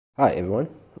Hi everyone,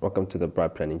 welcome to the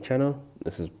Bright Planning channel.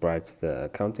 This is Bright the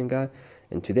accounting guy,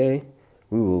 and today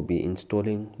we will be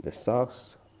installing the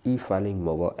SARS e-filing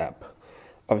mobile app.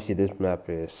 Obviously this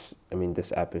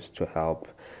app is to help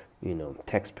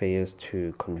taxpayers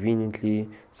to conveniently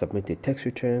submit their tax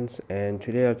returns, and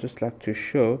today I'd just like to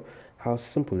show how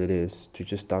simple it is to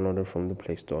just download it from the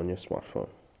Play Store on your smartphone.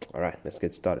 Alright, let's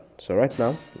get started. So right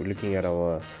now we're looking at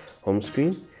our home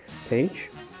screen page.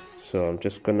 So I'm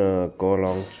just gonna go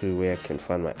along to where I can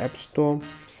find my app store,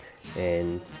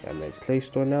 and I'm at Play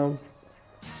Store now.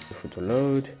 If it to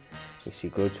load, you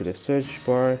go to the search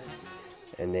bar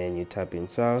and then you type in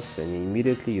SARS, and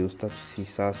immediately you'll start to see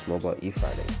SARS mobile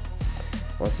e-filing.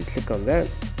 Once you click on that,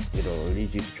 it'll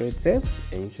lead you straight there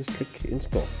and you just click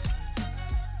install.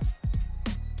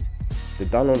 The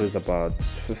download is about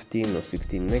 15 or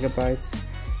 16 megabytes,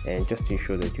 and just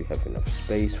ensure that you have enough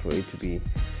space for it to be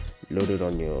loaded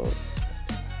on your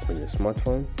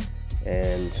smartphone.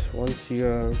 And once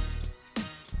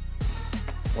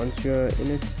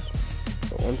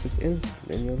it's in,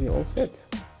 then you'll be all set.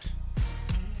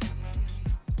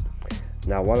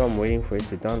 Now while I'm waiting for it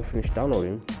to finish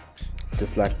downloading,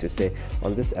 just like to say,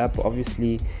 on this app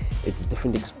obviously it's a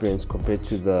different experience compared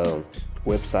to the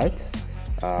website.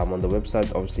 On the website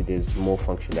obviously there's more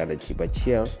functionality, but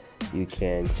here you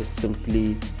can just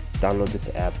simply download this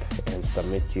app and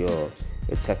submit your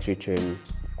tax return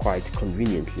quite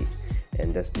conveniently,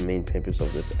 and that's the main purpose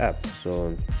of this app.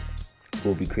 So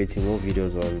we'll be creating more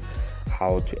videos on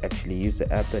how to actually use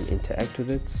the app and interact with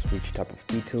it, which type of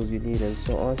details you need and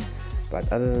so on.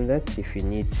 But other than that, if you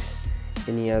need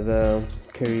any other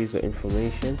queries or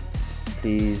information,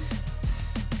 please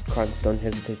don't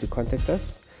hesitate to contact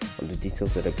us on the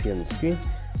details that appear on the screen.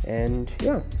 And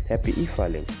yeah, happy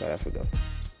e-filing, South Africa.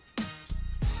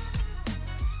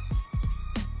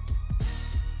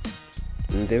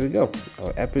 And there we go,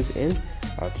 our app is in.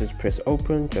 I'll just press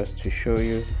open just to show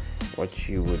you what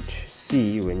you would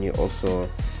see when you also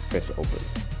press open.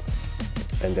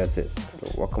 And that's it.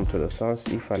 So welcome to the SARS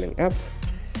e-filing app,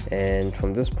 and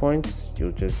from this point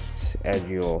you'll just add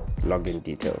your login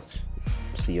details.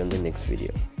 See you on the next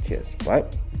video. Cheers, bye.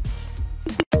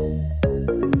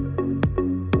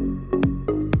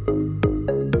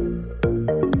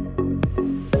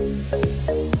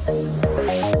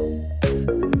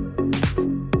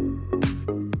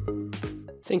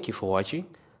 Thank you for watching.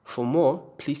 For more,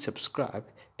 please subscribe,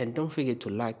 and don't forget to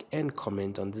like and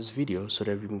comment on this video so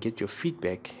that we can get your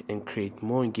feedback and create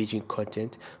more engaging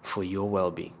content for your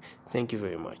well-being. Thank you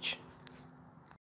very much.